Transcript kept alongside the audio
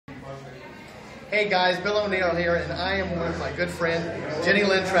Hey guys, Bill O'Neill here, and I am with my good friend Jenny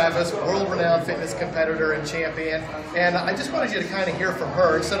Lynn Travis, world-renowned fitness competitor and champion. And I just wanted you to kind of hear from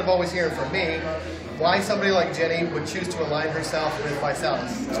her, instead of always hearing from me, why somebody like Jenny would choose to align herself with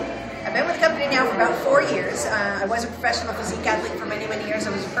ViSalus. I've been with the company now for about 4 years. I was a professional physique athlete for many, many years.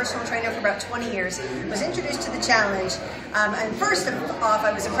 I was a personal trainer for about 20 years. I was introduced to the challenge, and first off,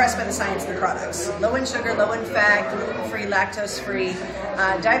 I was impressed by the science of the products. Low in sugar, low in fat, gluten-free, lactose-free,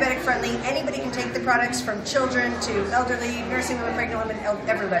 diabetic-friendly. Anybody can take the products, from children to elderly, nursing women, pregnant women,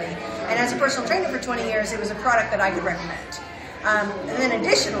 everybody. And as a personal trainer for 20 years, it was a product that I could recommend. And then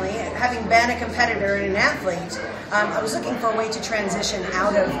additionally, having been a competitor and an athlete, I was looking for a way to transition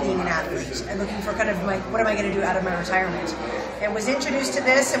out of being an athlete and looking for kind of what am I going to do out of my retirement. And was introduced to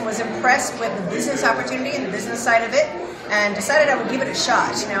this and was impressed with the business opportunity and the business side of it, and decided I would give it a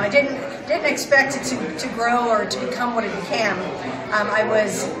shot. Now, I didn't expect it to grow or to become what it became. I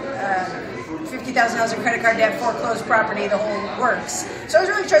was $50,000 in credit card debt, foreclosed property, the whole works. So I was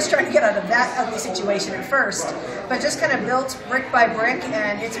really just trying to get out of that ugly situation at first, but just kind of built brick by brick,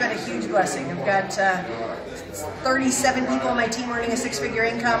 and it's been a huge blessing. I've got 37 people on my team earning a six-figure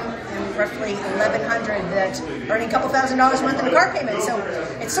income, and roughly 1,100 that earning a couple $1,000s a month in a car payment. So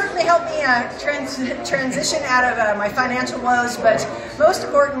it certainly helped me transition out of my financial woes, but most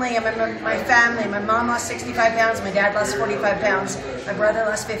importantly, my family. My mom lost 65 pounds, my dad lost 45 pounds, my brother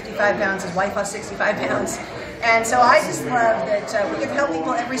lost 55 pounds, his wife lost 65 pounds. And so I just love that we can help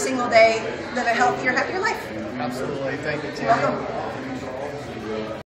people every single day live a healthier, happier life. Absolutely. Thank you, Jenny. Welcome.